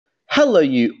Hello,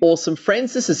 you awesome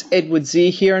friends. This is Edward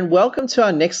Zier here, and welcome to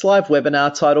our next live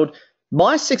webinar titled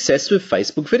My Success with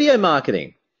Facebook Video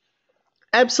Marketing.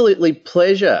 Absolutely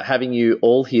pleasure having you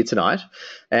all here tonight.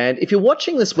 And if you're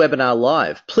watching this webinar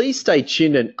live, please stay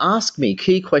tuned and ask me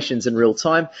key questions in real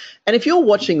time. And if you're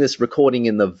watching this recording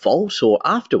in the vault or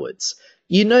afterwards,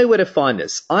 you know where to find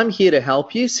us. I'm here to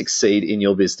help you succeed in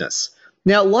your business.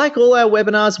 Now, like all our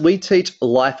webinars, we teach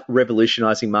life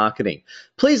revolutionizing marketing.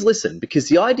 Please listen, because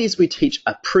the ideas we teach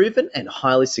are proven and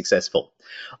highly successful.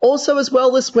 Also, as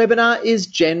well, this webinar is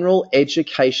general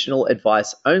educational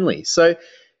advice only. So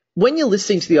when you're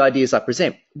listening to the ideas I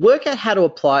present, work out how to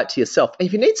apply it to yourself. And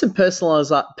if you need some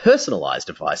personalized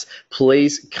advice,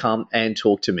 please come and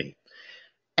talk to me.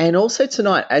 And also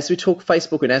tonight, as we talk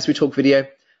Facebook and as we talk video,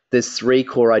 there's 3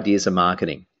 core ideas of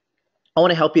marketing. I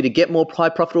want to help you to get more high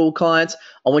profitable clients.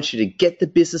 I want you to get the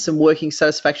business and working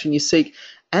satisfaction you seek.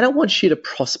 And I want you to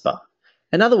prosper.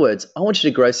 In other words, I want you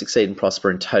to grow, succeed, and prosper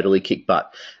and totally kick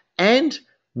butt. And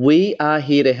we are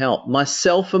here to help.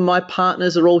 Myself and my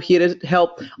partners are all here to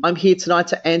help. I'm here tonight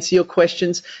to answer your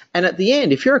questions. And at the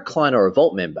end, if you're a client or a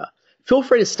Vault member, feel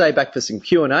free to stay back for some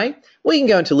Q&A. We can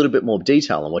go into a little bit more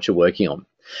detail on what you're working on.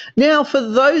 Now, for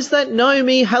those that know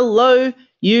me, hello.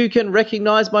 You can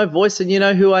recognize my voice and you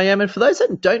know who I am. And for those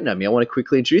that don't know me, I want to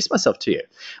quickly introduce myself to you.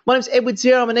 My name's Edward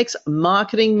Zier. I'm an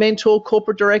ex-marketing mentor,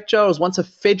 corporate director. I was once a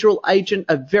federal agent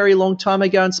a very long time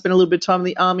ago and spent a little bit of time in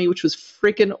the army, which was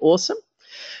freaking awesome.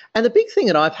 And the big thing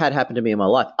that I've had happen to me in my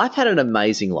life, I've had an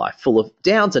amazing life full of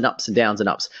downs and ups and downs and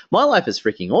ups. My life is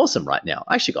freaking awesome right now.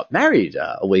 I actually got married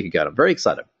a week ago and I'm very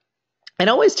excited. And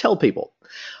I always tell people,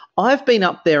 I've been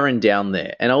up there and down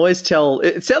there, and I always tell,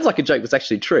 it sounds like a joke, but it's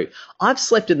actually true. I've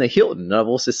slept in the Hilton, and I've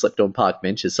also slept on park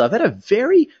benches, so I've had a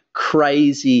very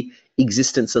crazy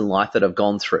existence in life that I've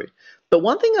gone through. But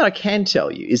one thing that I can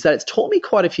tell you is that it's taught me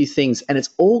quite a few things, and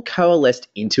it's all coalesced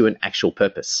into an actual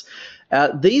purpose.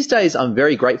 These days, I'm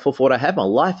very grateful for what I have. My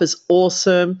life is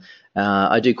awesome.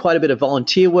 I do quite a bit of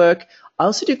volunteer work. I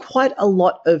also do quite a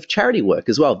lot of charity work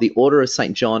as well, the Order of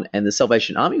St. John and the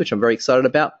Salvation Army, which I'm very excited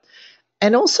about.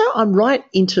 And also, I'm right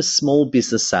into small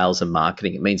business sales and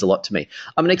marketing. It means a lot to me.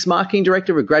 I'm an ex-marketing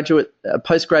director, a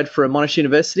postgrad for Monash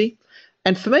University.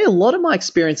 And for me, a lot of my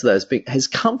experience of those has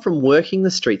come from working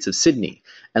the streets of Sydney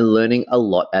and learning a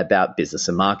lot about business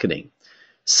and marketing.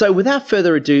 So without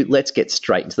further ado, let's get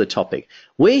straight into the topic.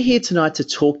 We're here tonight to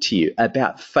talk to you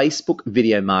about Facebook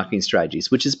video marketing strategies,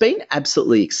 which has been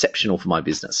absolutely exceptional for my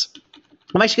business.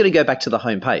 I'm actually going to go back to the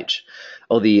home page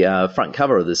or the front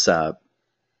cover of this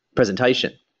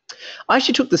presentation. I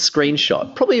actually took the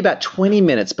screenshot probably about 20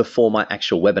 minutes before my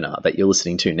actual webinar that you're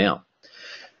listening to now.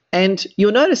 And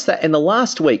you'll notice that in the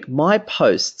last week, my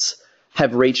posts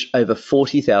have reached over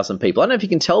 40,000 people. I don't know if you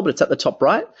can tell, but it's at the top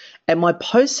right. And my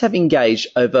posts have engaged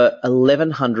over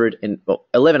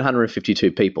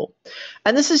 1,152 people.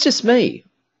 And this is just me.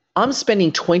 I'm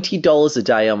spending $20 a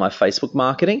day on my Facebook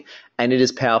marketing, and it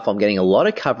is powerful. I'm getting a lot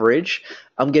of coverage.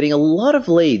 I'm getting a lot of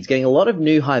leads, getting a lot of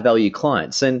new high-value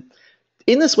clients. And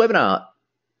in this webinar,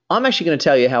 I'm actually going to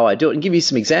tell you how I do it and give you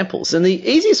some examples. And the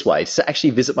easiest way is to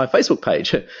actually visit my Facebook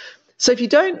page. So if you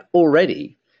don't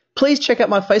already, please check out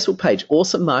my Facebook page,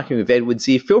 Awesome Marketing with Edward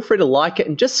Zier. Feel free to like it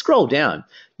and just scroll down.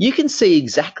 You can see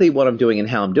exactly what I'm doing and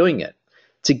how I'm doing it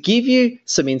to give you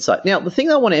some insight. Now, the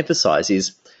thing I want to emphasize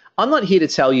is I'm not here to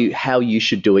tell you how you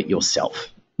should do it yourself.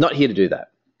 Not here to do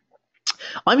that.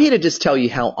 I'm here to just tell you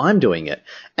how I'm doing it.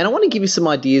 And I want to give you some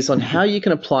ideas on how you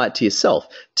can apply it to yourself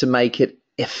to make it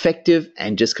effective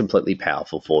and just completely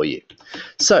powerful for you.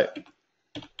 So,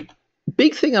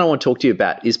 big thing I want to talk to you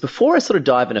about is before I sort of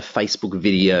dive into Facebook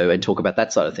video and talk about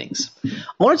that side of things,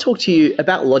 I want to talk to you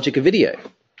about logic of video.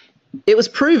 It was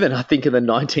proven, I think, in the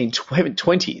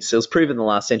 1920s. It was proven in the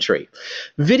last century.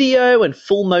 Video and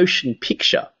full motion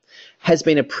picture has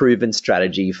been a proven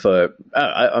strategy for,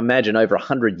 I imagine, over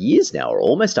 100 years now, or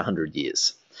almost 100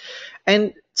 years.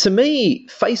 And to me,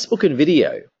 Facebook and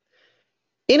video,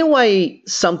 in a way,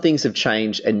 some things have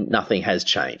changed and nothing has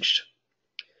changed.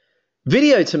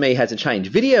 Video, to me, hasn't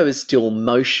changed. Video is still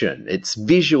motion. It's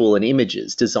visual and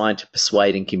images designed to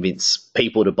persuade and convince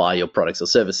people to buy your products or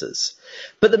services.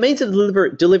 But the means of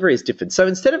delivery is different. So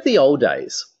instead of the old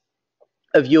days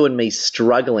of you and me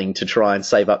struggling to try and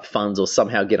save up funds or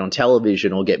somehow get on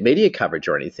television or get media coverage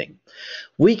or anything,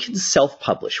 we can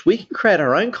self-publish. We can create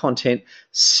our own content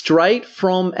straight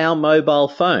from our mobile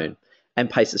phone and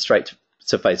paste it straight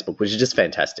to Facebook, which is just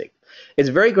fantastic. It's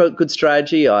a very good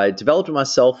strategy. I developed it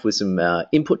myself with some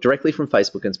input directly from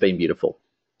Facebook, and it's been beautiful.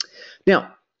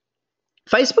 Now,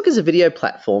 Facebook as a video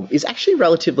platform is actually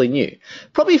relatively new.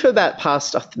 Probably for about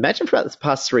the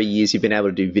past 3 years, you've been able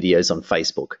to do videos on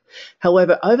Facebook.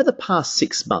 However, over the past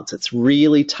 6 months, it's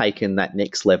really taken that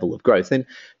next level of growth. And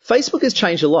Facebook has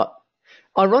changed a lot.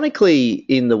 Ironically,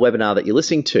 in the webinar that you're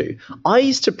listening to, I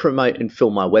used to promote and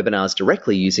film my webinars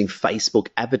directly using Facebook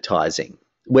advertising,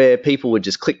 where people would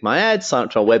just click my ad, sign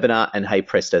up to a webinar, and hey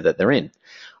presto, that they're in.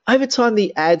 Over time,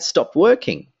 the ads stopped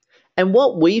working. And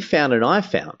what we found and I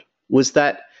found was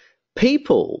that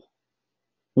people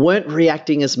weren't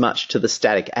reacting as much to the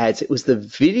static ads. It was the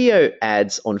video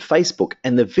ads on Facebook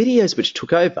and the videos which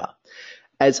took over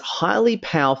as highly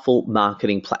powerful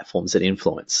marketing platforms that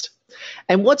influenced.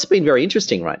 And what's been very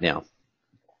interesting right now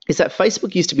is that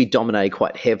Facebook used to be dominated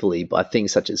quite heavily by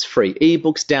things such as free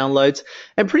ebooks, downloads,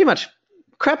 and pretty much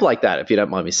crap like that, if you don't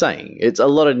mind me saying. It's a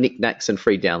lot of knickknacks and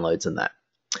free downloads and that.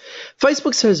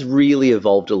 Facebook has really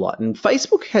evolved a lot, and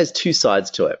Facebook has two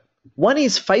sides to it. One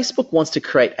is Facebook wants to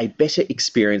create a better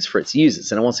experience for its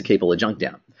users, and it wants to keep all the junk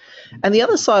down. And the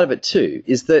other side of it too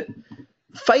is that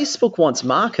Facebook wants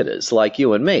marketers like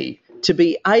you and me to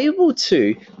be able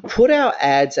to put our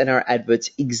ads and our adverts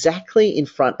exactly in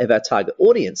front of our target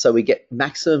audience so we get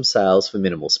maximum sales for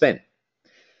minimal spend.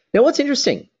 Now, what's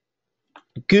interesting,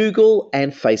 Google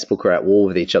and Facebook are at war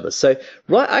with each other. So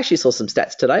I actually saw some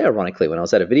stats today, ironically, when I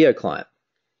was at a video client.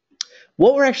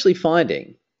 What we're actually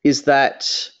finding is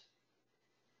that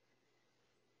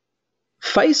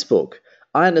Facebook,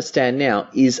 I understand now,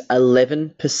 is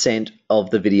 11% of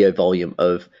the video volume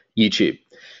of YouTube.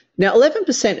 Now,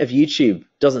 11% of YouTube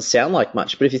doesn't sound like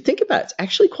much, but if you think about it, it's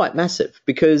actually quite massive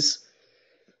because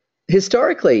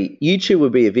historically, YouTube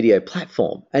would be a video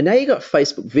platform, and now you've got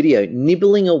Facebook video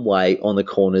nibbling away on the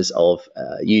corners of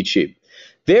YouTube.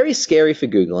 Very scary for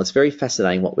Google, and it's very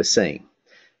fascinating what we're seeing.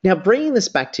 Now, bringing this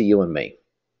back to you and me,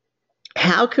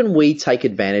 how can we take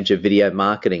advantage of video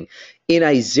marketing in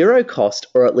a zero cost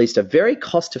or at least a very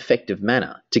cost effective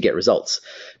manner to get results?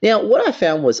 Now, what I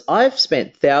found was I've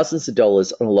spent thousands of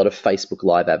dollars on a lot of Facebook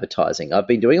Live advertising. I've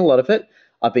been doing a lot of it.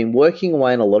 I've been working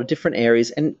away in a lot of different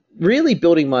areas and really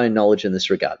building my own knowledge in this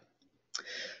regard.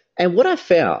 And what I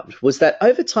found was that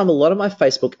over time, a lot of my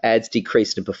Facebook ads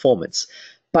decreased in performance,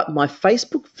 but my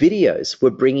Facebook videos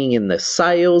were bringing in the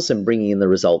sales and bringing in the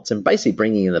results and basically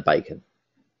bringing in the bacon.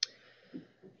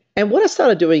 And what I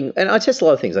started doing, and I tested a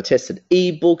lot of things. I tested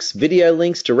ebooks, video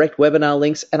links, direct webinar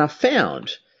links, and I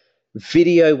found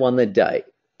video won the day.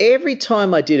 Every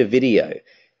time I did a video,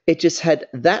 it just had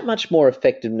that much more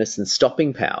effectiveness and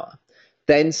stopping power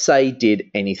than, say, did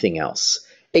anything else.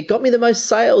 It got me the most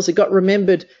sales, it got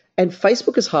remembered, and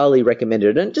Facebook is highly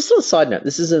recommended. And just on a side note,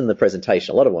 this isn't in the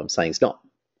presentation. A lot of what I'm saying is not.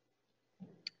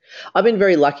 I've been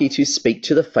very lucky to speak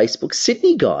to the Facebook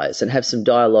Sydney guys and have some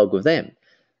dialogue with them.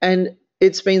 And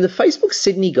it's been the Facebook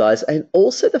Sydney guys and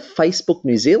also the Facebook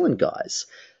New Zealand guys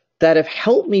that have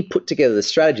helped me put together the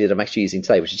strategy that I'm actually using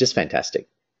today, which is just fantastic.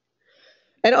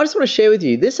 And I just want to share with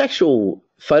you, this actual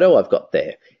photo I've got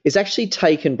there is actually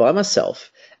taken by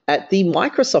myself at the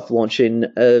Microsoft launch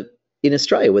in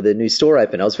Australia where the new store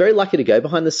opened. I was very lucky to go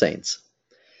behind the scenes.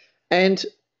 And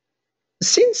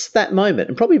since that moment,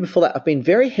 and probably before that, I've been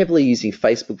very heavily using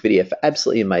Facebook video for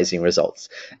absolutely amazing results.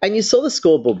 And you saw the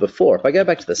scoreboard before. If I go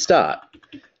back to the start,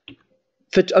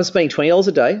 I'm spending $20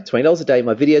 a day. $20 a day,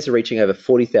 my videos are reaching over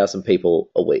 40,000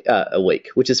 people a week,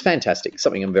 which is fantastic,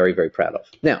 something I'm very, very proud of.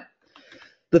 Now,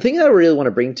 the thing that I really want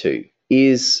to bring to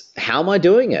is how am I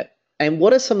doing it? And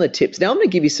what are some of the tips? Now, I'm going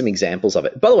to give you some examples of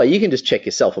it. By the way, you can just check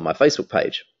yourself on my Facebook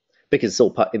page because it's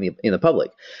all in the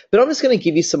public. But I'm just going to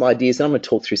give you some ideas and I'm going to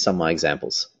talk through some of my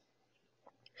examples.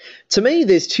 To me,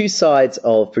 there's two sides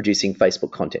of producing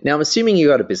Facebook content. Now, I'm assuming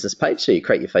you've got a business page, so you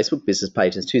create your Facebook business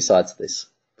page. There's two sides to this.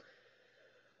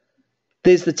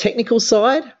 There's the technical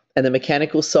side and the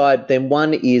mechanical side. Then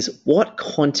one is what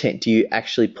content do you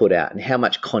actually put out and how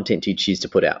much content do you choose to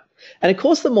put out? And of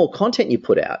course, the more content you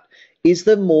put out is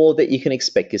the more that you can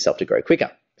expect yourself to grow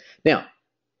quicker. Now,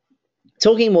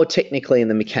 talking more technically in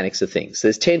the mechanics of things,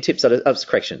 there's 10 tips.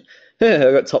 Correction. I've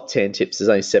got top 10 tips. There's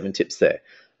only 7 tips there.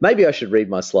 Maybe I should read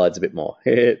my slides a bit more.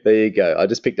 There you go. I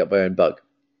just picked up my own bug.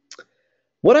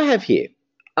 What I have here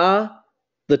are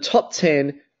the top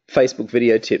 10 Facebook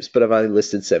video tips, but I've only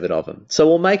listed 7 of them. So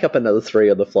we'll make up another 3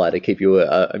 on the fly to keep you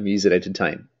amused and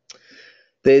entertained.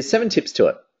 There's 7 tips to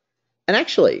it. And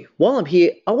actually, while I'm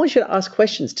here, I want you to ask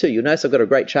questions too. You'll notice I've got a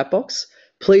great chat box.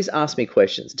 Please ask me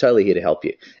questions. Totally here to help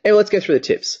you. Anyway, let's go through the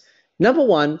tips. Number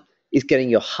 1 is getting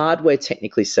your hardware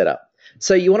technically set up.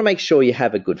 So you want to make sure you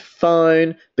have a good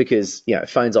phone because,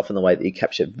 phone's often the way that you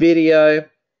capture video.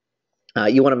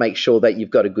 You want to make sure that you've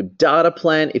got a good data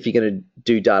plan if you're going to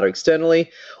do data externally,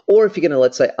 or if you're going to,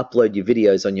 let's say, upload your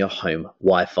videos on your home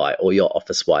Wi-Fi or your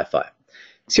office Wi-Fi.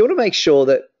 So you want to make sure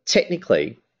that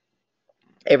technically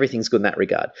everything's good in that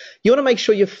regard. You want to make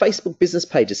sure your Facebook business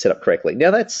page is set up correctly.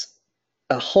 Now, that's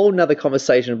a whole nother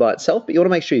conversation by itself, but you want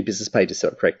to make sure your business page is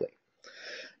set up correctly.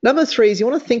 Number 3 is you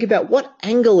want to think about what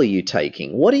angle are you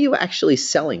taking? What are you actually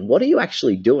selling? What are you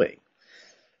actually doing?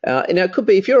 And it could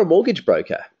be, if you're a mortgage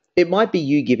broker, it might be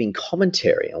you giving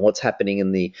commentary on what's happening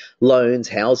in the loans,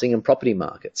 housing, and property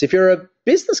markets. If you're a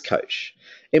business coach,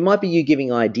 it might be you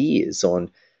giving ideas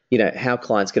on, how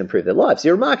clients can improve their lives.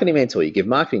 You're a marketing mentor, you give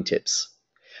marketing tips.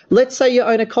 Let's say you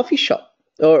own a coffee shop,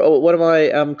 or one of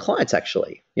my clients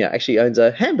actually owns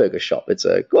a hamburger shop. It's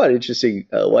a quite interesting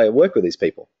way of work with these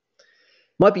people.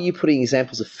 Might be you putting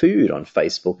examples of food on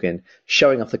Facebook and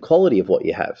showing off the quality of what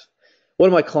you have. One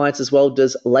of my clients as well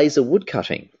does laser wood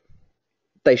cutting.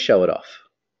 They show it off.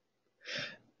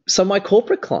 Some of my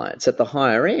corporate clients at the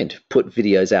higher end put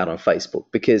videos out on Facebook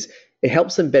because it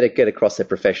helps them better get across their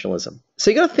professionalism. So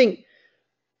you got to think,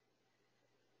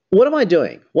 what am I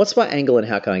doing? What's my angle and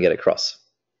how can I get across?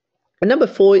 And number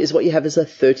 4 is what you have as a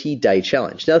 30-day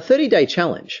challenge. Now, a 30-day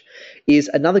challenge is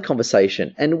another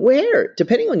conversation, and where,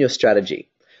 depending on your strategy,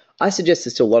 I suggest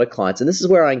this to a lot of clients, and this is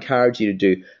where I encourage you to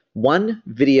do 1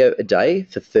 video a day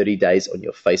for 30 days on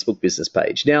your Facebook business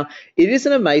page. Now, it is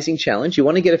an amazing challenge. You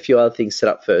want to get a few other things set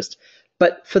up first,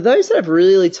 but for those that have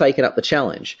really taken up the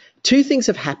challenge, 2 things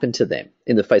have happened to them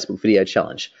in the Facebook video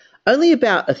challenge. Only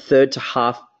about a third to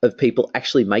half of people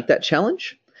actually make that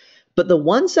challenge. But the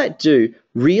ones that do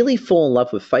really fall in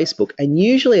love with Facebook and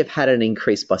usually have had an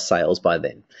increase by sales by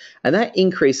then. And that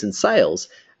increase in sales,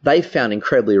 they've found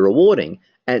incredibly rewarding,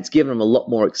 and it's given them a lot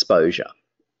more exposure.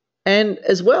 And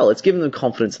as well, it's given them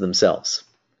confidence in themselves.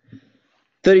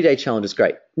 30-day challenge is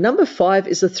great. Number 5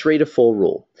 is the 3 to 4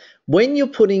 rule. When you're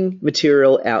putting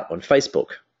material out on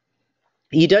Facebook,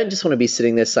 you don't just want to be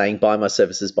sitting there saying, buy my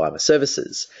services, buy my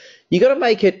services. You got to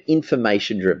make it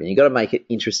information driven. You got to make it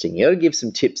interesting. You got to give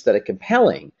some tips that are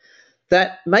compelling,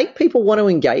 that make people want to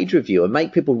engage with you and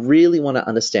make people really want to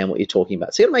understand what you're talking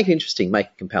about. So you got to make it interesting, make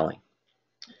it compelling.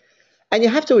 And you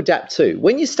have to adapt too.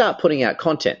 When you start putting out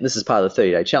content, and this is part of the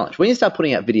 30-day challenge, when you start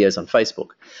putting out videos on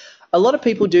Facebook, a lot of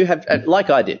people do have, like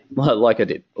I did, a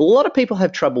lot of people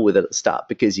have trouble with it at the start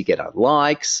because you get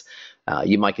likes,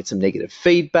 you might get some negative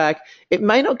feedback. It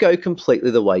may not go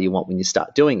completely the way you want when you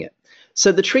start doing it.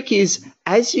 So the trick is,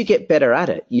 as you get better at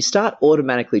it, you start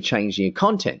automatically changing your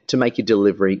content to make your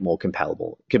delivery more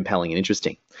compelling and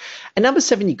interesting. And number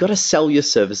 7, you've got to sell your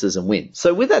services and win.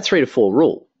 So with that 3 to 4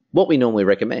 rule, what we normally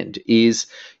recommend is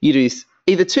you do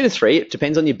either 2 to 3, it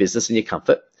depends on your business and your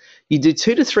comfort. You do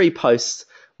 2 to 3 posts,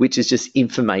 which is just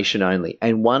information only,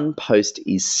 and 1 post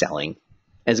is selling.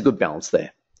 There's a good balance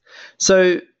there.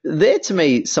 So they're, to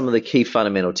me, some of the key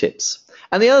fundamental tips.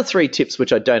 And the other 3 tips,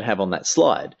 which I don't have on that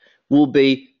slide, will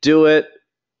be do it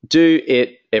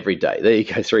every day. There you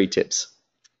go, 3 tips.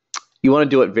 You want to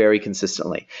do it very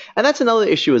consistently. And that's another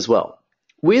issue as well.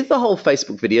 With the whole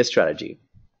Facebook video strategy,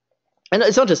 and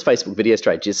it's not just Facebook video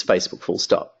strategy, it's Facebook full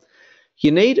stop.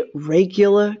 You need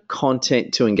regular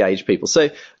content to engage people. So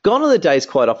gone are the days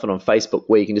quite often on Facebook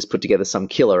where you can just put together some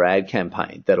killer ad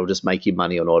campaign that'll just make you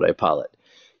money on autopilot.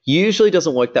 Usually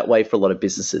doesn't work that way for a lot of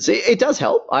businesses. It does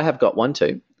help. I have got one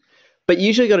too. But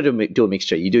usually you've got to do a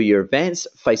mixture. You do your advanced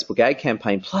Facebook ad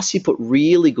campaign, plus you put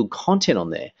really good content on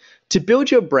there to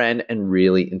build your brand and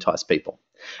really entice people.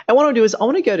 And what I'll do is I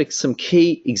want to go to some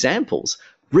key examples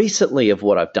recently of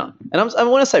what I've done. And I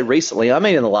want to say recently, I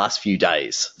mean in the last few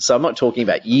days. So I'm not talking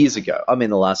about years ago. I mean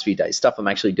the last few days, stuff I'm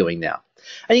actually doing now.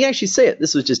 And you can actually see it.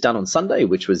 This was just done on Sunday,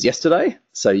 which was yesterday.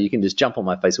 So you can just jump on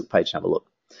my Facebook page and have a look.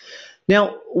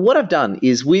 Now, what I've done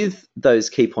is with those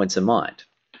key points in mind,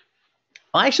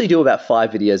 I actually do about 5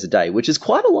 videos a day, which is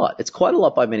quite a lot. It's quite a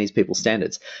lot by many people's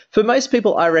standards. For most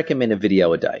people, I recommend a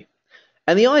video a day.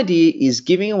 And the idea is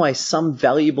giving away some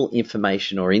valuable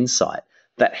information or insight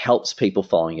that helps people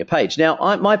following your page. Now,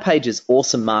 my page is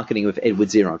Awesome Marketing with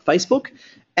Edward Zia on Facebook,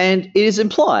 and it is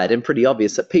implied and pretty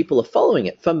obvious that people are following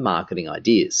it for marketing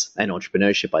ideas and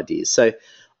entrepreneurship ideas. So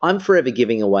I'm forever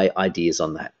giving away ideas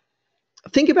on that.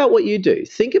 Think about what you do.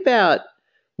 Think about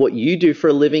what you do for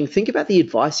a living. Think about the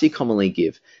advice you commonly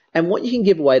give and what you can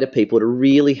give away to people to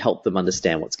really help them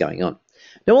understand what's going on.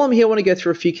 Now, while I'm here, I want to go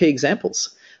through a few key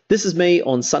examples. This is me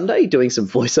on Sunday doing some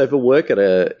voiceover work at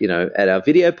our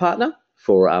video partner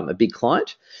for a big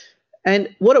client.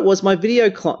 And what it was, my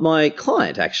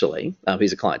client actually,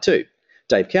 he's a client too,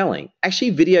 Dave Cowling,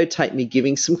 actually videotaped me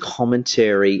giving some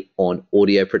commentary on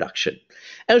audio production.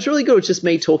 And it was really good. It was just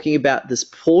me talking about this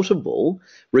portable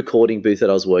recording booth that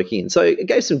I was working in. So it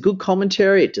gave some good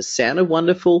commentary. It just sounded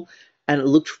wonderful, and it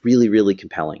looked really, really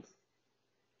compelling.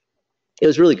 It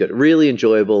was really good, really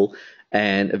enjoyable,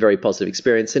 and a very positive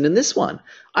experience. And in this one,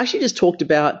 I actually just talked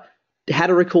about how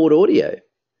to record audio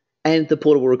and the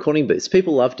portable recording booths.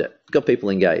 People loved it, got people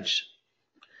engaged.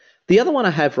 The other one I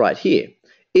have right here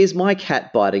is my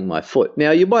cat biting my foot.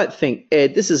 Now, you might think,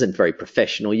 Ed, this isn't very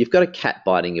professional. You've got a cat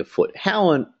biting your foot. How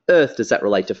on earth does that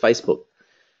relate to Facebook?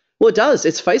 Well, it does.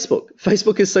 It's Facebook.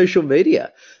 Facebook is social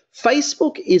media.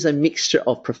 Facebook is a mixture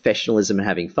of professionalism and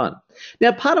having fun.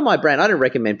 Now, part of my brand, I don't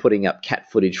recommend putting up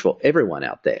cat footage for everyone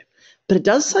out there, but it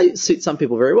does suit some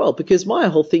people very well, because my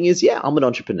whole thing is, yeah, I'm an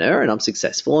entrepreneur and I'm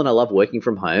successful and I love working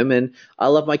from home and I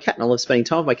love my cat and I love spending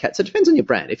time with my cat. So it depends on your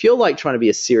brand. If you're like trying to be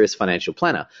a serious financial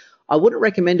planner, I wouldn't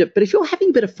recommend it. But if you're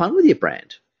having a bit of fun with your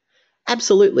brand,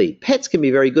 absolutely. Pets can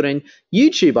be very good. And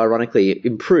YouTube, ironically,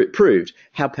 proved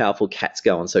how powerful cats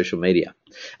go on social media.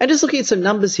 And just looking at some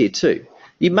numbers here too.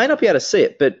 You may not be able to see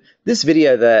it, but this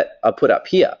video that I put up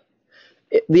here,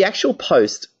 the actual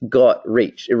post it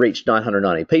reached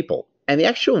 990 people. And the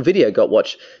actual video got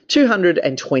watched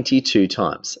 222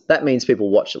 times. That means people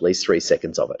watched at least 3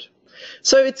 seconds of it.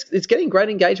 So it's getting great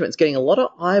engagement. It's getting a lot of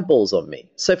eyeballs on me.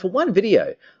 So for one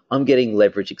video, I'm getting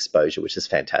leverage exposure, which is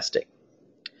fantastic.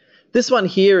 This one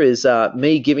here is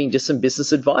me giving just some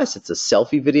business advice. It's a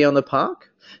selfie video in the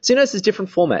park. So you notice there's different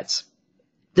formats.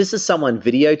 This is someone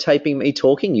videotaping me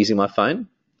talking using my phone.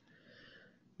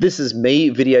 This is me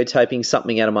videotaping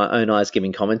something out of my own eyes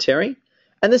giving commentary.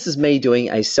 And this is me doing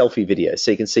a selfie video,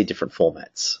 so you can see different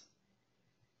formats.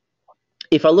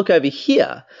 If I look over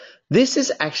here, this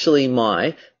is actually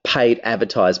my paid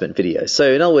advertisement video.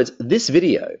 So in other words, this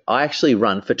video I actually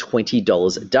run for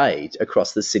 $20 a day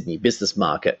across the Sydney business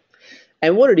market.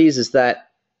 And what it is that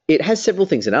it has several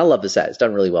things, and I love this ad. It's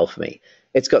done really well for me.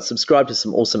 It's got subscribed to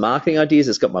some awesome marketing ideas.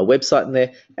 It's got my website in there.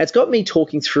 And it's got me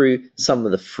talking through some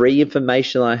of the free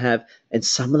information I have and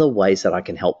some of the ways that I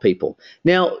can help people.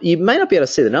 Now, you may not be able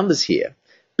to see the numbers here,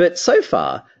 but so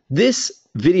far, this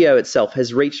video itself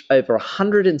has reached over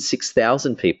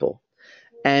 106,000 people.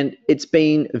 And it's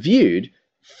been viewed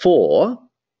for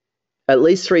at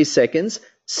least 3 seconds,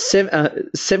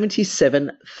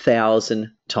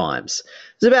 77,000 times.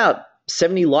 There's about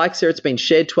 70 likes there. It's been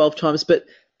shared 12 times, but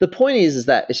the point is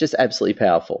that it's just absolutely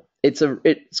powerful. It's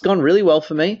gone really well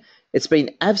for me. It's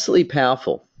been absolutely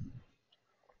powerful.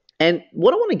 And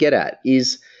what I want to get at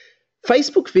is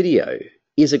Facebook video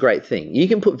is a great thing. You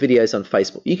can put videos on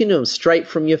Facebook. You can do them straight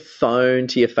from your phone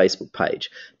to your Facebook page.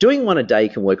 Doing one a day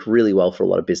can work really well for a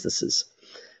lot of businesses.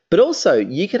 But also,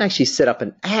 you can actually set up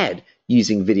an ad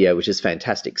using video, which is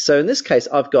fantastic. So in this case,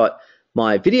 I've got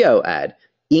my video ad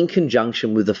in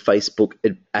conjunction with the Facebook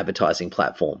advertising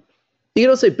platform. You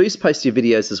can also boost post your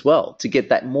videos as well to get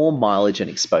that more mileage and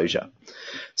exposure.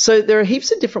 So there are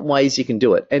heaps of different ways you can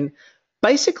do it. And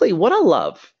basically what I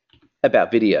love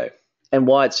about video and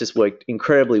why it's just worked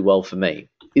incredibly well for me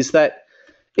is that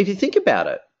if you think about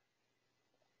it,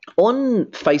 on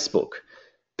Facebook,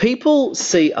 people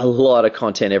see a lot of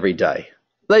content every day.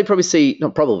 They see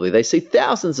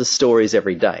thousands of stories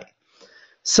every day.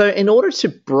 So in order to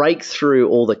break through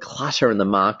all the clutter in the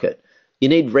market, you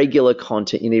need regular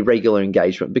content, you need regular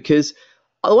engagement, because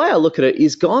the way I look at it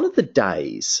is gone are the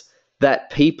days that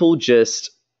people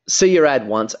just see your ad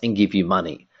once and give you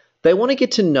money. They want to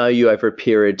get to know you over a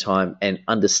period of time and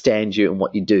understand you and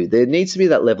what you do. There needs to be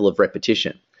that level of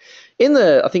repetition.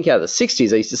 I think out of the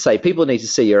 60s, I used to say people need to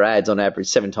see your ads on average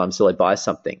 7 times till they buy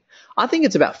something. I think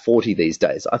it's about 40 these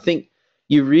days. I think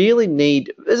you really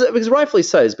need, because rightfully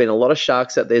so, there's been a lot of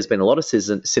sharks out there, there's been a lot of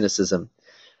cynicism,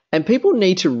 and people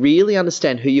need to really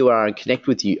understand who you are and connect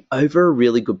with you over a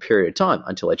really good period of time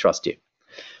until they trust you.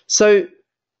 So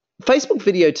Facebook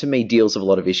video to me deals with a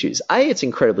lot of issues. It's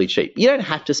incredibly cheap. You don't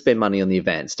have to spend money on the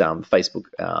advanced Facebook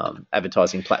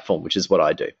advertising platform, which is what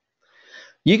I do.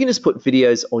 You can just put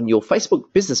videos on your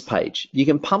Facebook business page. You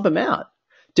can pump them out.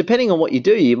 Depending on what you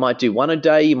do, you might do 1 a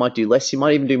day, you might do less, you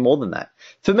might even do more than that.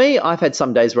 For me, I've had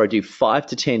some days where I do 5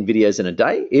 to 10 videos in a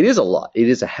day. It is a lot. It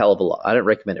is a hell of a lot. I don't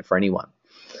recommend it for anyone.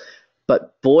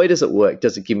 But boy, does it work.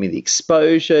 Does it give me the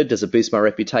exposure? Does it boost my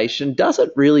reputation? Does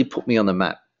it really put me on the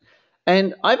map?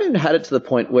 And I've even had it to the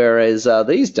point whereas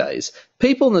these days,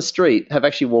 people in the street have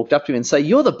actually walked up to me and say,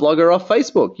 "You're the blogger off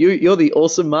Facebook. You're the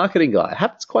awesome marketing guy." It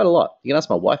happens quite a lot. You can ask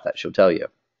my wife that. She'll tell you.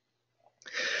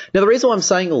 Now, the reason why I'm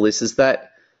saying all this is that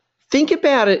think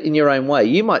about it in your own way.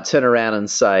 You might turn around and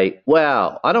say,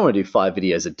 "Wow, I don't want to do 5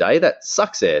 videos a day. That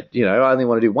sucks, Ed. I only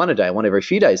want to do 1 a day, 1 every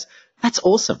few days." That's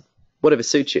awesome. Whatever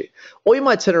suits you. Or you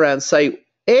might turn around and say,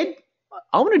 "Ed,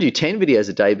 I want to do 10 videos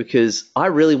a day because I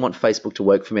really want Facebook to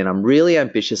work for me and I'm really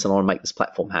ambitious and I want to make this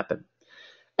platform happen.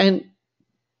 And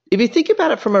if you think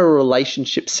about it from a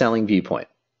relationship selling viewpoint,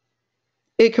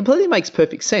 it completely makes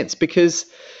perfect sense because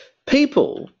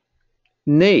people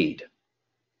need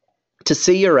to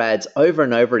see your ads over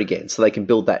and over again so they can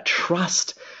build that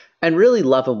trust and really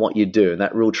love in what you do and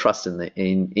that real trust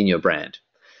in your brand.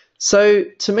 So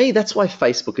to me, that's why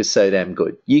Facebook is so damn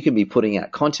good. You can be putting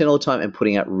out content all the time and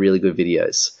putting out really good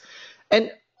videos.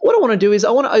 And what I want to do is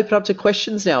I want to open up to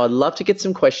questions now. I'd love to get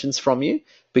some questions from you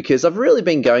because I've really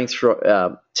been going through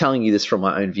telling you this from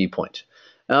my own viewpoint.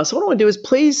 So what I want to do is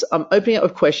please, I'm opening up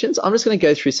with questions. I'm just going to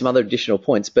go through some other additional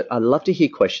points, but I'd love to hear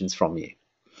questions from you.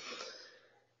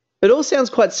 It all sounds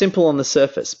quite simple on the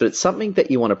surface, but it's something that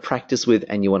you want to practice with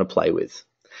and you want to play with.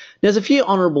 Now, there's a few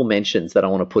honorable mentions that I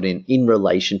want to put in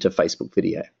relation to Facebook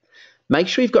video. Make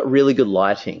sure you've got really good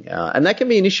lighting, and that can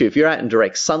be an issue. If you're out in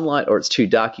direct sunlight or it's too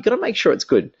dark, you've got to make sure it's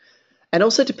good. And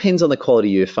also depends on the quality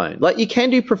of your phone. Like you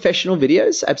can do professional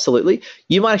videos, absolutely.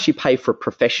 You might actually pay for a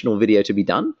professional video to be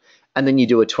done, and then you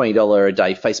do a $20 a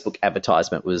day Facebook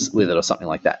advertisement with it or something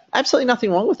like that. Absolutely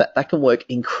nothing wrong with that. That can work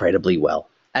incredibly well,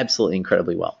 absolutely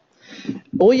incredibly well.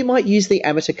 Or you might use the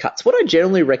amateur cuts. What I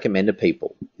generally recommend to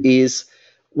people is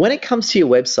when it comes to your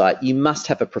website, you must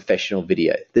have a professional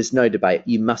video. There's no debate.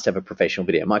 You must have a professional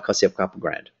video. It might cost you a couple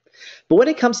grand. But when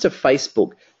it comes to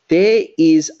Facebook, there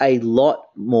is a lot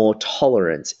more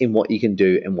tolerance in what you can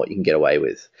do and what you can get away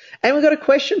with. And we've got a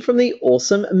question from the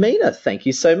awesome Mina. Thank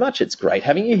you so much. It's great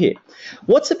having you here.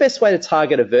 What's the best way to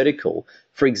target a vertical,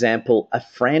 for example, a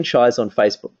franchise on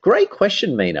Facebook? Great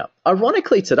question, Mina.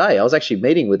 Ironically, today I was actually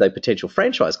meeting with a potential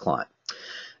franchise client.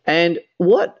 And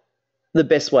what the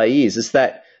best way is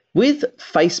that with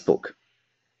Facebook,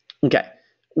 okay,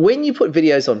 when you put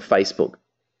videos on Facebook,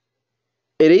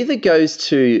 it either goes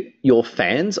to your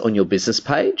fans on your business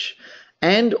page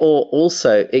and or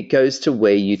also it goes to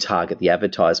where you target the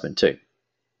advertisement to.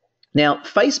 Now,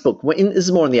 Facebook, this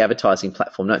is more on the advertising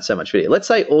platform, not so much video. Let's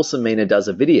say Awesome Mina does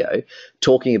a video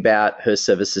talking about her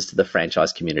services to the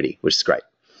franchise community, which is great.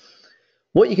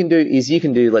 What you can do is you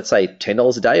can do, let's say,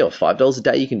 $10 a day or $5 a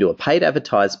day. You can do a paid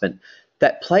advertisement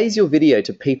that plays your video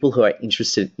to people who are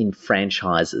interested in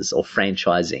franchises or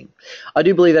franchising. I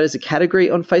do believe that is a category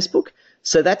on Facebook.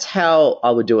 So that's how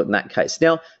I would do it in that case.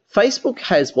 Now, Facebook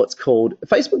has what's called,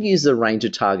 Facebook uses a range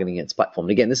of targeting in its platform.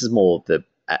 And again, this is more of the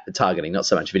targeting, not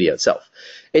so much video itself.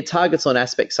 It targets on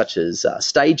aspects such as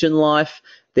stage in life,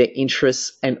 their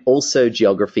interests, and also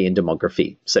geography and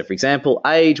demography. So for example,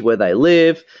 age, where they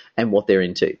live, and what they're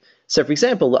into. So for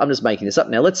example, I'm just making this up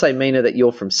now. Let's say, Mina, that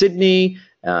you're from Sydney,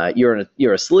 you're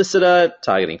a solicitor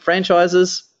targeting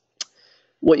franchises.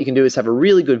 What you can do is have a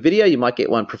really good video. You might get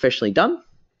one professionally done.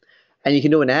 And you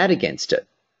can do an ad against it.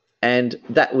 And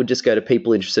that would just go to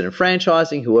people interested in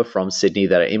franchising who are from Sydney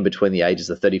that are in between the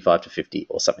ages of 35 to 50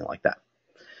 or something like that.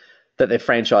 That they're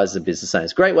franchised as business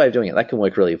owners. Great way of doing it. That can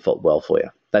work really well for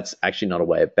you. That's actually not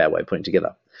a bad way of putting it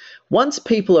together. Once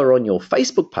people are on your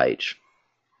Facebook page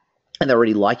and they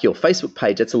already like your Facebook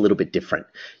page, that's a little bit different.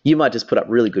 You might just put up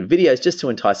really good videos just to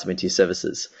entice them into your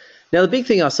services. Now, the big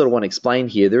thing I sort of want to explain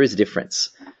here, there is a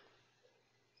difference.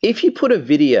 If you put a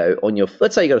video on your,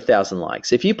 let's say you got 1,000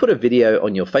 likes. If you put a video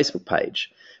on your Facebook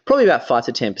page, probably about 5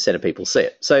 to 10% of people see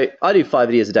it. So I do 5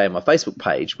 videos a day on my Facebook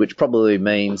page, which probably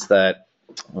means that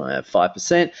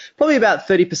 5%, probably about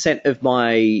 30% of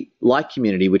my like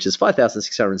community, which is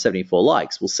 5,674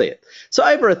 likes, will see it. So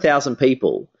over 1,000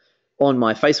 people on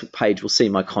my Facebook page will see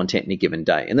my content in a given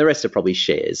day, and the rest are probably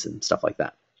shares and stuff like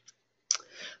that.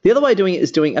 The other way of doing it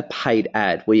is doing a paid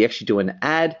ad, where you actually do an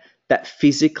ad that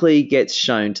physically gets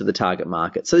shown to the target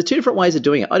market. So there's two different ways of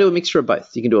doing it. I do a mixture of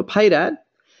both. You can do a paid ad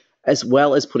as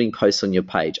well as putting posts on your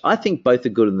page. I think both are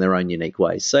good in their own unique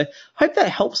ways. So hope that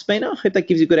helps, Mina. Hope that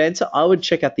gives you a good answer. I would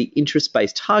check out the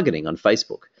interest-based targeting on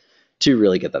Facebook to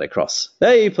really get that across.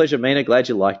 Hey, pleasure, Mina. Glad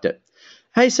you liked it.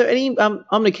 Hey, so I'm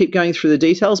going to keep going through the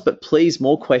details, but please,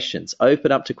 more questions.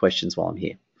 Open up to questions while I'm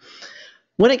here.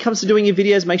 When it comes to doing your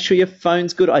videos, make sure your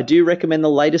phone's good. I do recommend the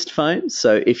latest phone.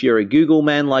 So if you're a Google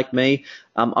man like me,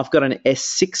 I've got an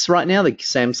S6 right now, the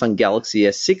Samsung Galaxy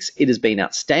S6. It has been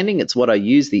outstanding. It's what I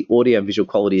use. The audio and visual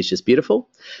quality is just beautiful.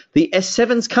 The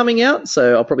S7's coming out,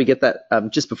 so I'll probably get that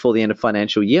just before the end of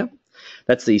financial year.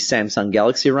 That's the Samsung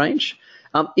Galaxy range.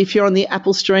 If you're on the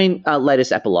Apple stream,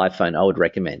 latest Apple iPhone, I would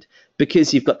recommend,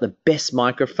 because you've got the best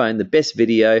microphone, the best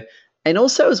video, and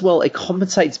also as well, it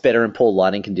compensates better in poor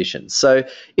lighting conditions. So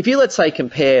if you, let's say,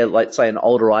 compare, let's say, an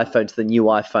older iPhone to the new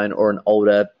iPhone, or an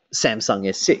older Samsung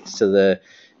S6 to the,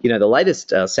 the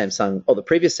latest Samsung, or the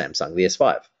previous Samsung, the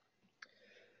S5.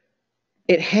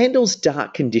 it handles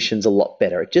dark conditions a lot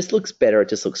better. It just looks better. It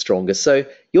just looks stronger. So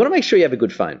you want to make sure you have a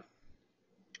good phone.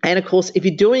 And of course, if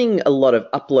you're doing a lot of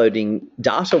uploading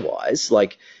data-wise,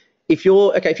 like if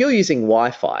you're using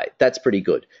Wi-Fi, that's pretty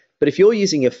good. But if you're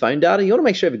using your phone data, you want to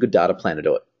make sure you have a good data plan to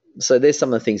do it. So there's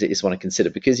some of the things that you just want to consider,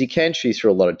 because you can chew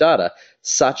through a lot of data,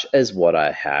 such as what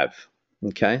I have.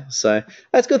 Okay, so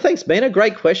that's good. Thanks, Mina.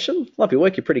 Great question. Love your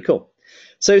work. You're pretty cool.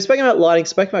 So speaking about lighting,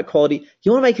 speaking about quality,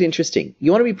 you want to make it interesting.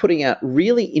 You want to be putting out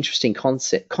really interesting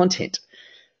content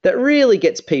that really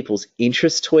gets people's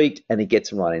interest tweaked and it gets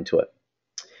them right into it.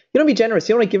 You want to be generous.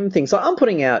 You want to give them things like, I'm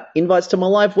putting out invites to my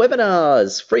live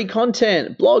webinars, free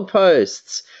content, blog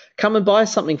posts. Come and buy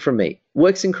something from me.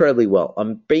 Works incredibly well.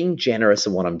 I'm being generous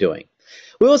in what I'm doing.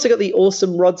 We also got the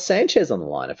awesome Rod Sanchez on the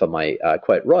line, if I may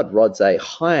quote Rod. Rod's a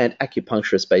high-end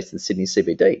acupuncturist based in Sydney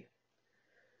CBD.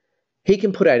 He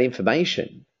can put out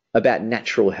information about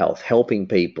natural health, helping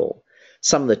people,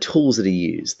 some of the tools that he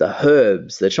used, the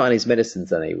herbs, the Chinese medicines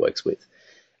that he works with.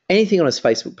 Anything on his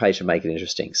Facebook page to make it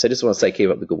interesting. So just want to say keep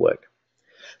up the good work.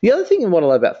 The other thing I want to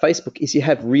love about Facebook is you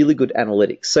have really good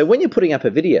analytics. So when you're putting up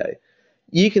a video,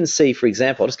 you can see, for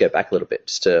example, I'll just go back a little bit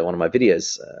just to one of my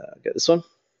videos. Get this one.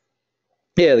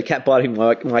 Yeah, the cat biting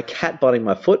my cat biting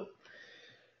my foot.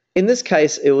 In this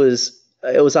case, it was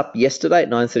up yesterday at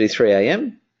 9:33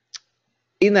 a.m.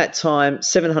 In that time,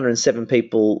 707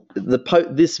 people.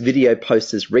 This video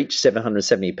post has reached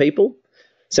 707 people,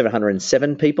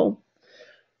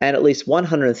 and at least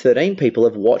 113 people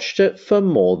have watched it for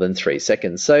more than 3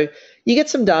 seconds. So you get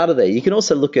some data there. You can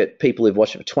also look at people who've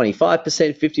watched it for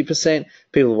 25%, 50%,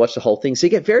 people who've watched the whole thing. So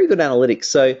you get very good analytics.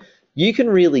 So you can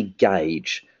really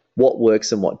gauge what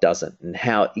works and what doesn't and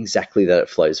how exactly that it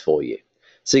flows for you.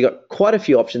 So you've got quite a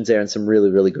few options there and some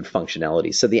really, really good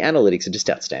functionality. So the analytics are just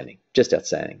outstanding, just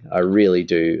outstanding. I really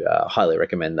do highly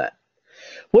recommend that.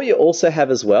 What you also have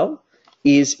as well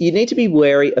is you need to be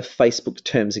wary of Facebook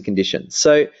terms and conditions.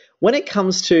 So when it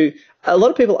comes to, a lot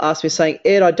of people ask me saying,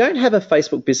 Ed, I don't have a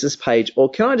Facebook business page, or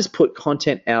can I just put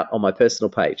content out on my personal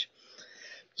page?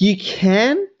 You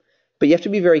can, but you have to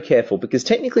be very careful, because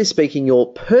technically speaking,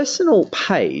 your personal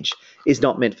page is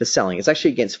not meant for selling. It's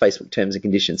actually against Facebook terms and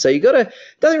conditions. So you got to,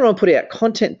 nothing wrong with putting out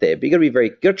content there, but you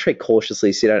got to tread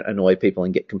cautiously so you don't annoy people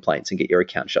and get complaints and get your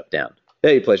account shut down.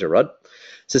 Hey, pleasure, Rod.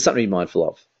 So something to be mindful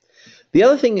of. The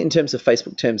other thing in terms of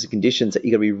Facebook terms and conditions that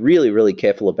you got to be really, really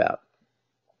careful about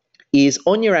is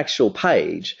on your actual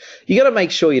page, you got to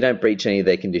make sure you don't breach any of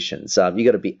their conditions. You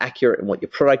got to be accurate in what your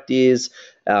product is,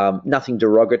 nothing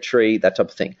derogatory, that type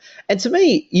of thing. And to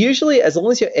me, usually, as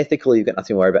long as you're ethical, you've got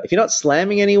nothing to worry about. If you're not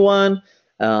slamming anyone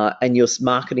and you're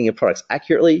marketing your products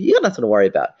accurately, you got nothing to worry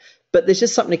about. But there's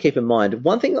just something to keep in mind.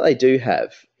 One thing that they do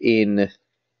have in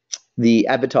the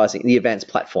advertising, the advanced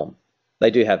platform, they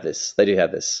do have this,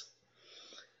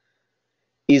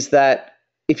 is that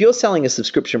if you're selling a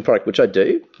subscription product, which I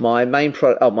do, my main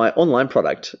product, my online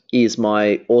product is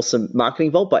my awesome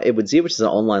Marketing Vault by Edward Zia, which is an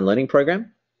online learning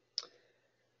program.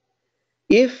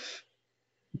 If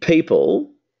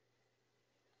people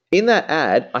in that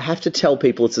ad, I have to tell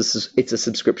people it's a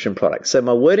subscription product. So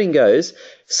my wording goes,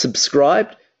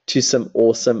 subscribe to some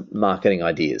awesome marketing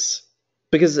ideas,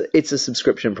 because it's a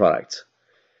subscription product.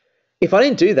 If I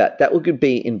didn't do that, that would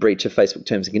be in breach of Facebook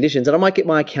terms and conditions, and I might get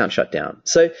my account shut down.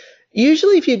 So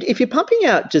usually if you're pumping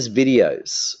out just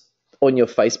videos on your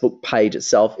Facebook page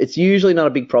itself, it's usually not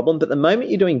a big problem. But the moment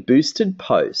you're doing boosted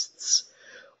posts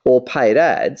or paid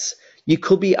ads, you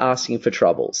could be asking for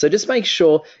trouble. So just make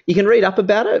sure you can read up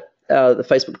about it, the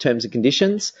Facebook terms and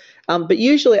conditions. But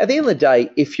usually at the end of the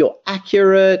day, if you're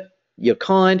accurate, you're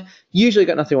kind, usually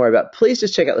got nothing to worry about. Please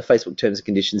just check out the Facebook terms and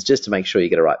conditions just to make sure you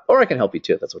get it right. Or I can help you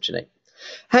too if that's what you need.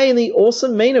 Hey, and the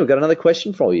awesome Mina, we've got another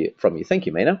question from you. Thank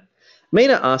you, Mina.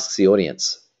 Mina asks the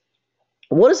audience,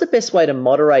 what is the best way to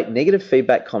moderate negative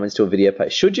feedback comments to a video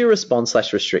post? Should you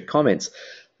respond/restrict comments?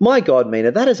 My God,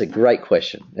 Mina, that is a great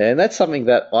question. And that's something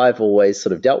that I've always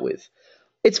sort of dealt with.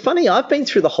 It's funny, I've been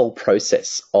through the whole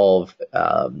process of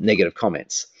negative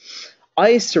comments. I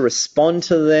used to respond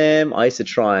to them. I used to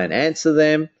try and answer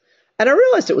them. And I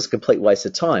realized it was a complete waste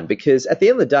of time, because at the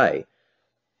end of the day,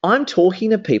 I'm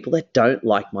talking to people that don't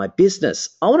like my business.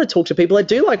 I want to talk to people that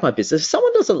do like my business.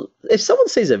 If someone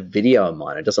sees a video of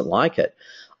mine and doesn't like it,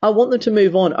 I want them to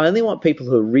move on. I only want people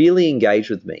who are really engaged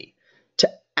with me to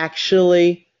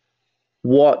actually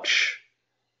watch,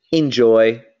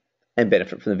 enjoy, and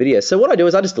benefit from the video. So what I do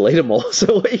is I just delete them all.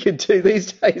 So what you can do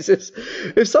these days is,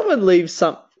 if someone leaves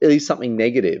something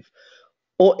negative,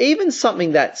 or even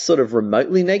something that's sort of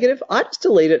remotely negative, I just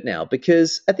delete it now,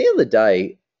 because at the end of the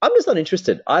day, I'm just not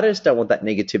interested. I just don't want that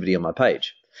negativity on my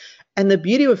page. And the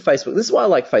beauty of Facebook, this is why I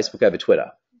like Facebook over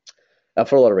Twitter.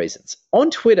 for a lot of reasons.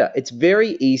 On Twitter, it's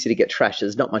very easy to get trashed.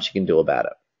 There's not much you can do about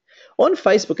it. On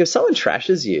Facebook, if someone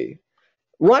trashes you,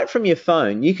 right from your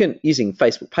phone, you can, using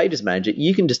Facebook Pages Manager,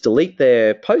 you can just delete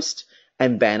their post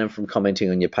and ban them from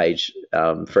commenting on your page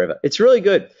forever. It's really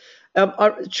good.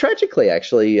 Tragically,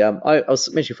 actually, I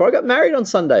was mentioning before, I got married on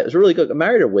Sunday. It was really good. I got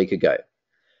married a week ago.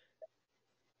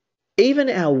 Even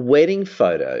our wedding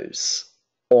photos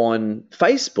on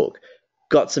Facebook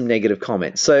got some negative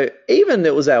comments. So even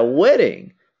it was our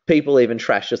wedding, people even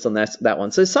trashed us on that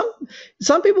one. So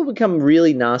some people become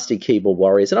really nasty keyboard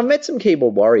warriors. And I've met some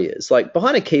keyboard warriors. Like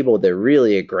behind a keyboard, they're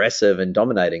really aggressive and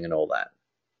dominating and all that.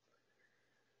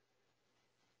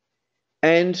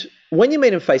 And when you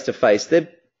meet them face to face, they're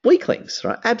weaklings,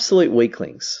 right? Absolute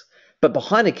weaklings. But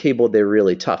behind a keyboard, they're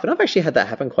really tough. And I've actually had that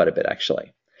happen quite a bit,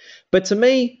 actually. But to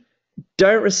me,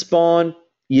 don't respond.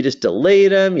 You just delete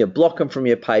them, you block them from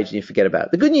your page, and you forget about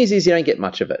it. The good news is you don't get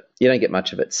much of it. You don't get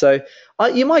much of it. So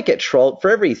you might get trolled. For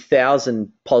every 1,000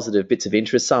 positive bits of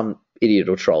interest, some idiot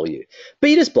will troll you. But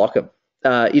you just block them.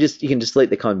 You can just delete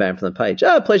the comment ban from the page.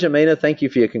 Oh, pleasure, Mina. Thank you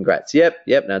for your congrats. Yep.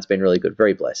 No, it's been really good.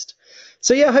 Very blessed.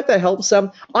 So yeah, I hope that helps.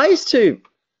 There's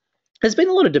been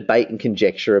a lot of debate and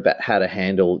conjecture about how to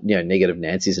handle, negative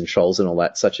Nancy's and trolls and all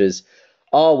that, such as,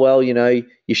 oh, well, you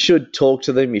should talk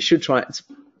to them. You should try. It's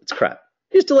crap.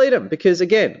 Just delete them because,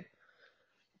 again,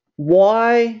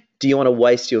 why do you want to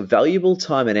waste your valuable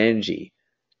time and energy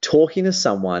talking to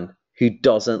someone who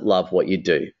doesn't love what you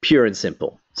do? Pure and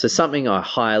simple. So something I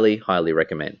highly, highly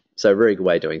recommend. So a very good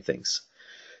way of doing things.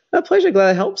 A pleasure.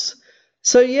 Glad it helps.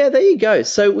 So yeah, there you go.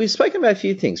 So we've spoken about a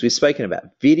few things. We've spoken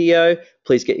about video.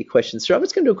 Please get your questions through. I'm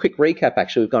just going to do a quick recap,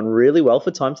 actually. We've gone really well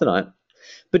for time tonight.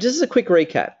 But just as a quick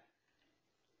recap.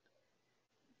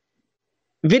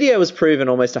 Video was proven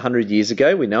almost 100 years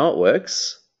ago. We know it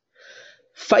works.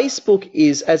 Facebook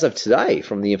is, as of today,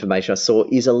 from the information I saw,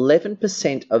 is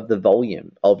 11% of the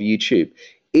volume of YouTube.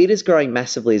 It is growing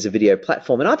massively as a video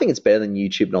platform, and I think it's better than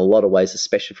YouTube in a lot of ways,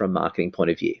 especially from a marketing point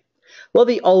of view. Well,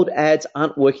 the old ads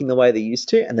aren't working the way they used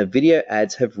to, and the video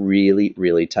ads have really,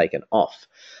 really taken off.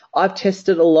 I've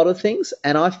tested a lot of things,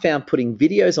 and I've found putting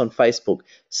videos on Facebook,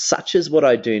 such as what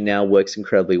I do now, works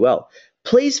incredibly well.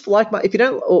 Please if you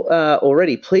don't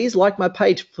already, please like my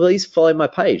page. Please follow my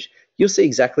page. You'll see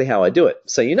exactly how I do it.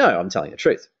 So I'm telling the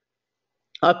truth.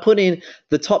 I put in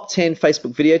the top 10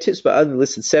 Facebook video tips, but I only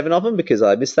listed 7 of them because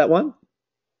I missed that one.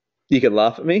 You can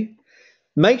laugh at me.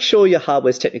 Make sure your hardware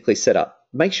is technically set up.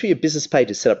 Make sure your business page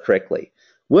is set up correctly.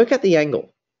 Work out the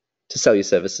angle to sell your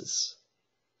services.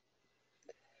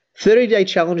 30-day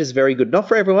challenge is very good. Not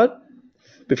for everyone,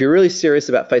 but if you're really serious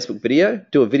about Facebook video,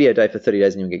 do a video day for 30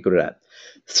 days and you'll get good at it.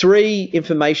 3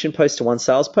 information posts to 1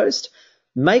 sales post.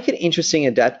 Make it interesting,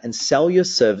 adapt, and sell your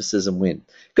services and win.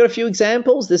 Got a few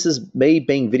examples. This is me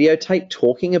being videotaped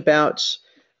talking about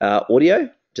audio,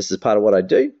 just as part of what I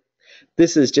do.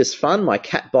 This is just fun, my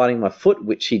cat biting my foot,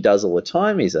 which he does all the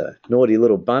time. He's a naughty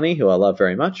little bunny who I love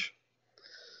very much.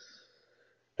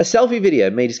 A selfie video,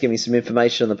 me just giving some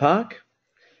information on the park.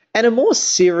 And a more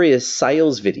serious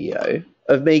sales video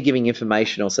of me giving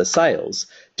information, also sales,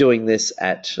 doing this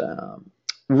at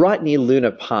right near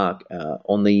Luna Park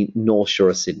on the North Shore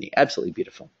of Sydney. Absolutely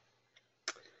beautiful.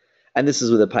 And this is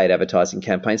with a paid advertising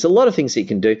campaign. So a lot of things that you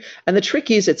can do. And the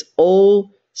trick is it's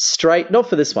all straight, not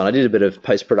for this one. I did a bit of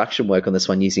post-production work on this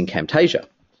one using Camtasia.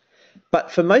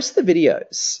 But for most of the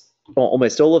videos, or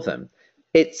almost all of them,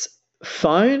 it's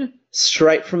phone,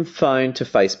 straight from phone to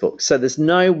Facebook. So there's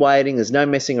no waiting, there's no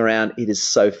messing around. It is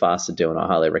so fast to do, and I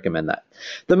highly recommend that.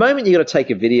 The moment you got to take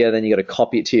a video, then you got to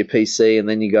copy it to your PC, and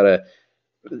then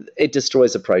it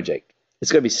destroys the project.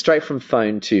 It's going to be straight from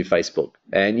phone to Facebook.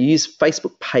 And you use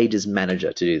Facebook Pages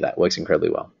Manager to do that. It works incredibly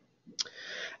well.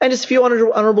 And just a few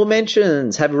honorable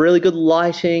mentions. Have really good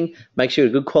lighting. Make sure you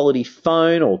have a good quality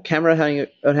phone or camera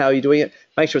on how you're doing it.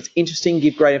 Make sure it's interesting.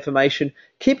 Give great information.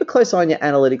 Keep a close eye on your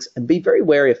analytics and be very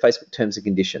wary of Facebook terms and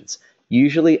conditions.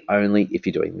 Usually only if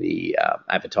you're doing the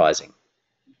advertising.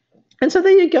 And so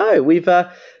there you go. We've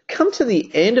come to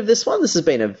the end of this one. This has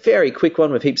been a very quick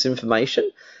one with heaps of information.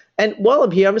 And while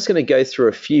I'm here, I'm just going to go through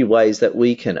a few ways that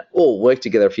we can all work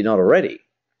together if you're not already.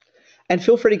 And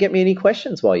feel free to get me any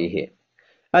questions while you're here.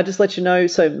 Just let you know,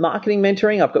 so marketing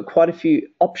mentoring, I've got quite a few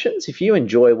options. If you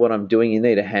enjoy what I'm doing, you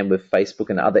need a hand with Facebook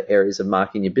and other areas of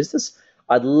marketing your business,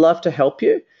 I'd love to help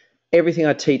you. Everything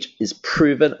I teach is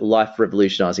proven life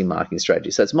revolutionizing marketing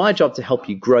strategies. So it's my job to help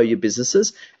you grow your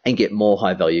businesses and get more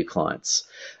high value clients.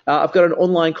 I've got an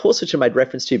online course which I made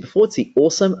reference to before. It's the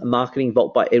Awesome Marketing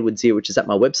Vault by Edward Zia, which is at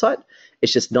my website.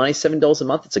 It's just $97 a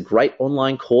month. It's a great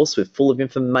online course full of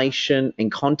information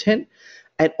and content.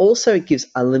 And also it gives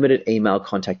unlimited email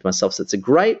contact to myself. So it's a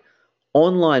great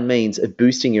online means of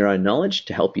boosting your own knowledge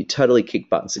to help you totally kick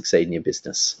butt and succeed in your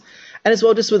business. And as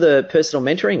well, just with the personal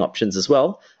mentoring options as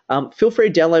well, feel free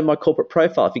to download my corporate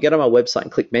profile. If you go to my website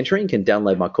and click mentoring, you can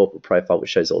download my corporate profile, which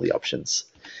shows all the options.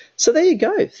 So there you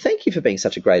go. Thank you for being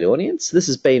such a great audience. This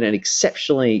has been an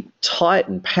exceptionally tight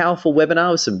and powerful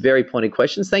webinar with some very pointed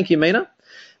questions. Thank you, Mina.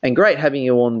 And great having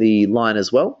you on the line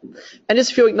as well. And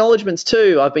just a few acknowledgements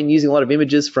too. I've been using a lot of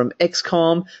images from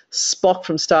XCOM, Spock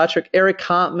from Star Trek, Eric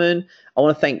Hartman. I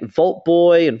want to thank Vault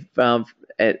Boy and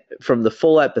from the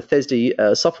Fallout Bethesda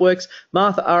Softworks,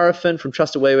 Martha Arafin from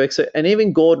Trusted WebWorks, and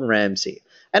even Gordon Ramsay.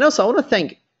 And also, I want to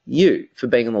thank you for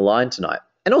being on the line tonight,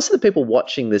 and also the people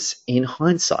watching this in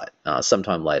hindsight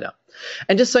sometime later.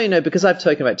 And just so you know, because I've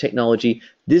spoken about technology,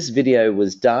 this video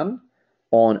was done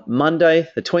on Monday,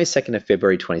 the 22nd of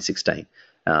February, 2016.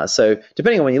 So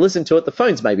depending on when you listen to it, the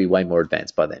phones may be way more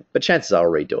advanced by then, but chances are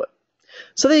I'll redo it.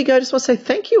 So there you go. Just want to say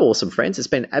thank you, awesome friends. It's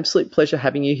been an absolute pleasure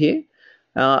having you here.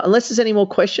 Unless there's any more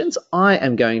questions, I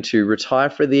am going to retire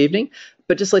for the evening,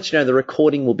 but just let you know the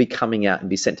recording will be coming out and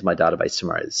be sent to my database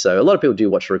tomorrow. So a lot of people do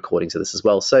watch the recordings of this as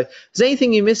well. So if there's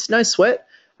anything you missed, no sweat.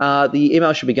 The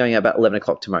email should be going out about 11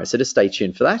 o'clock tomorrow, so just stay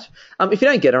tuned for that. If you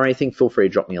don't get it or anything, feel free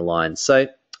to drop me a line. So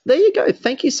there you go.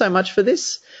 Thank you so much for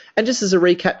this. And just as a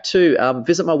recap too,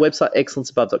 visit my website,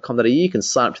 excellenceabove.com.au. You can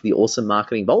sign up to the Awesome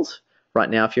Marketing Vault right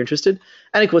now if you're interested.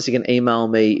 And of course, you can email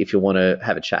me if you want to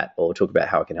have a chat or talk about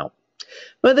how I can help.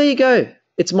 But there you go.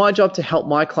 It's my job to help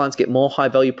my clients get more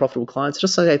high-value, profitable clients.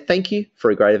 Just to say thank you for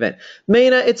a great event.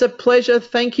 Mina, it's a pleasure.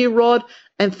 Thank you, Rod.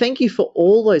 And thank you for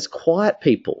all those quiet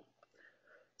people.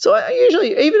 So I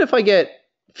usually, even if I get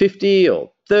 50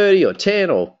 or 30 or 10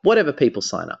 or whatever people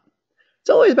sign up, it's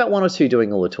always about one or two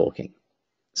doing all the talking.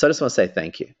 So I just want to say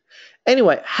thank you.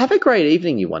 Anyway, have a great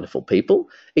evening, you wonderful people.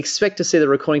 Expect to see the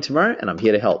recording tomorrow, and I'm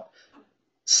here to help.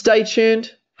 Stay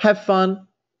tuned. Have fun.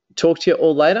 Talk to you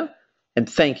all later. And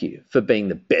thank you for being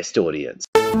the best audience.